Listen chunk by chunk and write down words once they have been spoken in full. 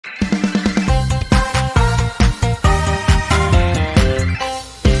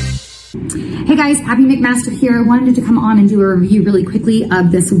Hey guys, Abby McMaster here. I wanted to come on and do a review really quickly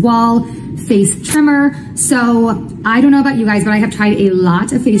of this Wahl face trimmer. So I don't know about you guys, but I have tried a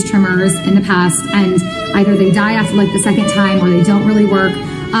lot of face trimmers in the past, and either they die after like the second time or they don't really work.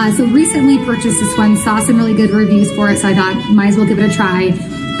 So recently purchased this one, saw some really good reviews for it, so I thought might as well give it a try.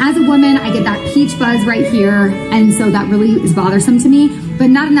 As a woman, I get that peach fuzz right here, and so that really is bothersome to me, but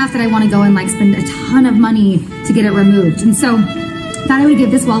not enough that I want to go and like spend a ton of money to get it removed. And so thought I would give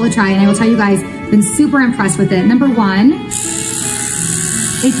this Wahl a try, and I will tell you guys, been super impressed with it. Number one,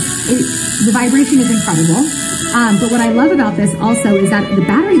 the vibration is incredible. But what I love about this also is that the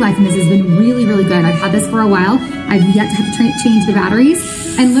battery life in this has been really, really good. I've had this for a while. I've yet to have to change the batteries.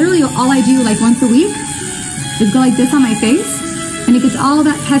 And literally all I do like once a week is go like this on my face, and it gets all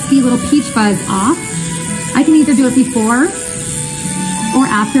that pesky little peach fuzz off. I can either do it before or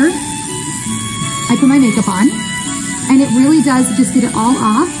after I put my makeup on. And it really does just get it all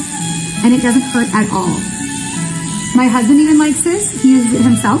off, and it doesn't hurt at all. My husband even likes this. He uses it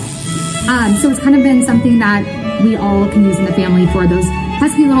himself. So it's kind of been something that we all can use in the family for those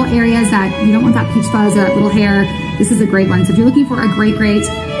pesky little areas that you don't want that peach fuzz or that little hair. This is a great one. So if you're looking for a great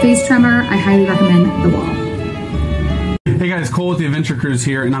face trimmer, I highly recommend the Wahl. Hey guys, Cole with the Adventure Cruise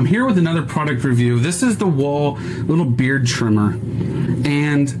here, and I'm here with another product review. This is the Wahl little beard trimmer,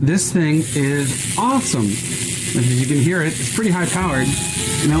 and this thing is awesome. As you can hear it, it's pretty high powered,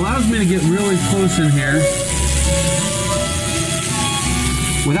 and it allows me to get really close in here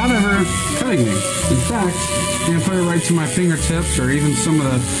without ever cutting me. In fact, I'm gonna put it right to my fingertips, or even some of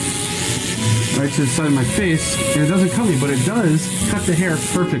the right to the side of my face, and it doesn't cut me, but it does cut the hair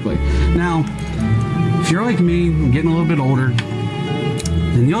perfectly. Now, if you're like me, getting a little bit older,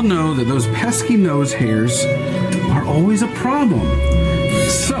 then you'll know that those pesky nose hairs are always a problem.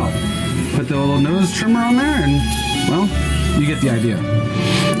 So, put the little nose trimmer on there, and well, you get the idea.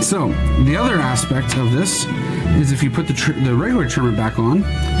 So, the other aspect of this is if you put the regular trimmer back on,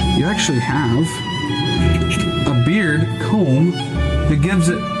 you actually have a beard comb that gives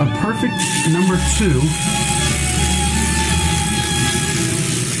it a perfect number 2.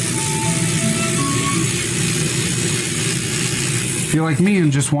 If you're like me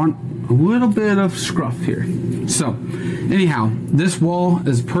and just want a little bit of scruff here. So, anyhow, this Wahl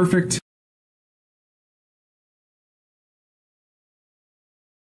is perfect.